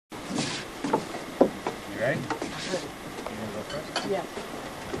Okay. Yeah.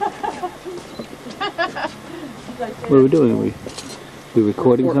 What are we doing? We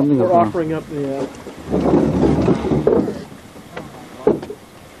recording something? We're offering up the...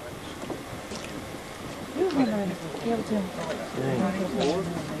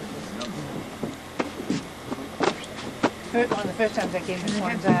 One of the first times I came to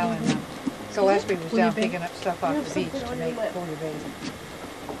Swans Island, Gillespie was down picking up stuff off the beach to make bouillabaisse.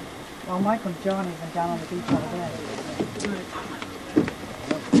 Well, Michael and John have been down on the beach all day.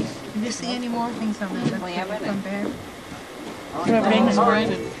 Did you see any more things on that? Come back. Rings, right?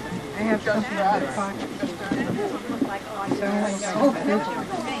 I have something in my pocket.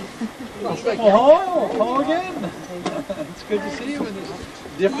 Hello again. It's good to see you in this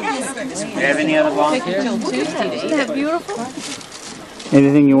different... Do you have any other volunteers? Isn't that beautiful?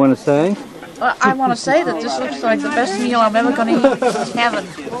 Anything you want to say? I want to say that this looks like the best meal I'm ever going to eat. Heaven.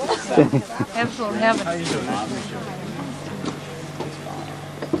 Absolute heaven.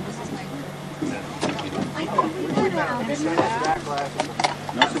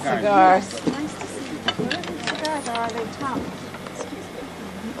 No cigars. Cigars are they tough?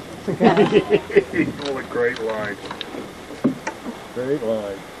 Oh, a great line. Great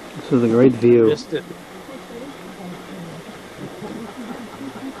line. This is a great view. Missed it.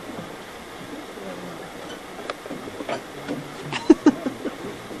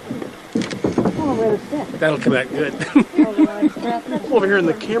 That'll come out good. Over here in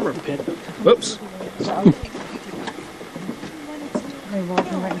the camera pit. Whoops. They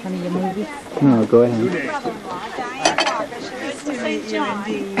walking right in front of your movie. No, go ahead. Nice to meet you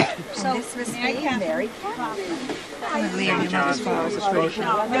indeed. So, this was Mary Catherine. Liam, your mother's flowers are pretty.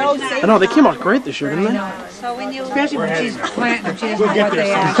 No, I know, they came out great this year, didn't they? so when you Especially when she's planting them, she doesn't know what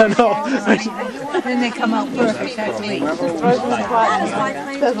they are. I know. Then they come out perfect, that's me.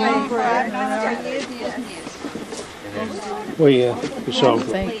 that is my Well, yeah, we saw them.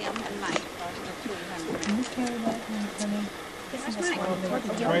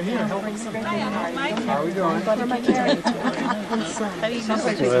 Right here. How are we doing? I don't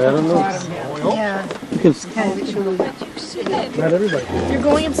know. Yeah. Not everybody. You're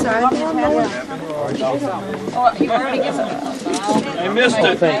going inside? Oh, you already given it. I missed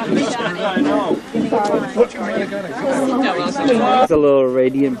it. I know. It's a little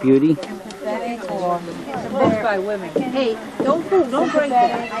radiant beauty. Both by women. Hey, don't break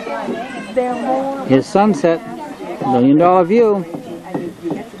that. They're more. Here's sunset. $1 million view.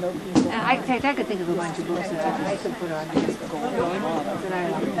 I could think of a bunch of books that I could put on this.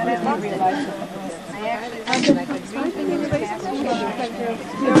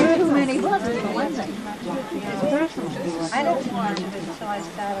 There are too many books for one thing. It's personal. I don't want it until I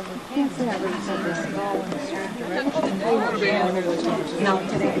started with cancer. No,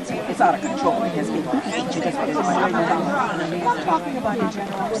 today it's out of control. It has been talking about in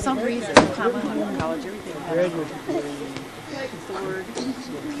general. For some reason, common college, everything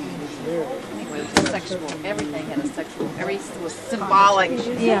anyway, it was sexual. Everything had a sexual. Everything was symbolic.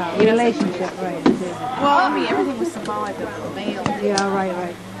 Yeah, relationship, right. Well, I mean, everything was symbolic of the male. Yeah,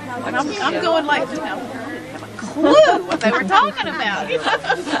 right. And I'm going like, I didn't have a clue what they were talking about.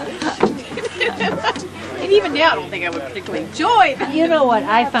 And even now, I don't think I would particularly enjoy that. You know what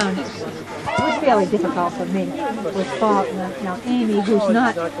I found was fairly difficult for me was Faulkner. Now Amy, who's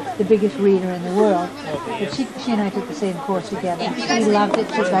not the biggest reader in the world, but she and I took the same course together. She loved it.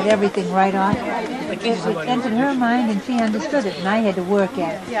 She got everything right on. It entered her mind and she understood it, and I had to work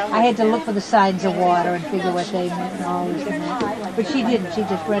at it. I had to look for the signs of water and figure what they meant and all this and that. But she didn't. She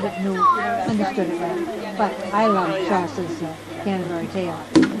just read it and understood it right. But I loved Chaucer's Canterbury Tale.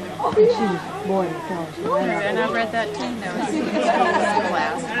 And she was bored of Chaucer. And I read that too. No, it's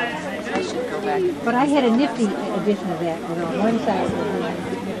class. I should go back. But I had a nifty edition of that. You know, on one side was on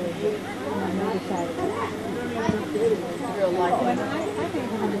the other side. Real life.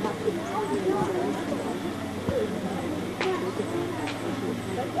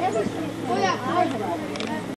 Oh yeah.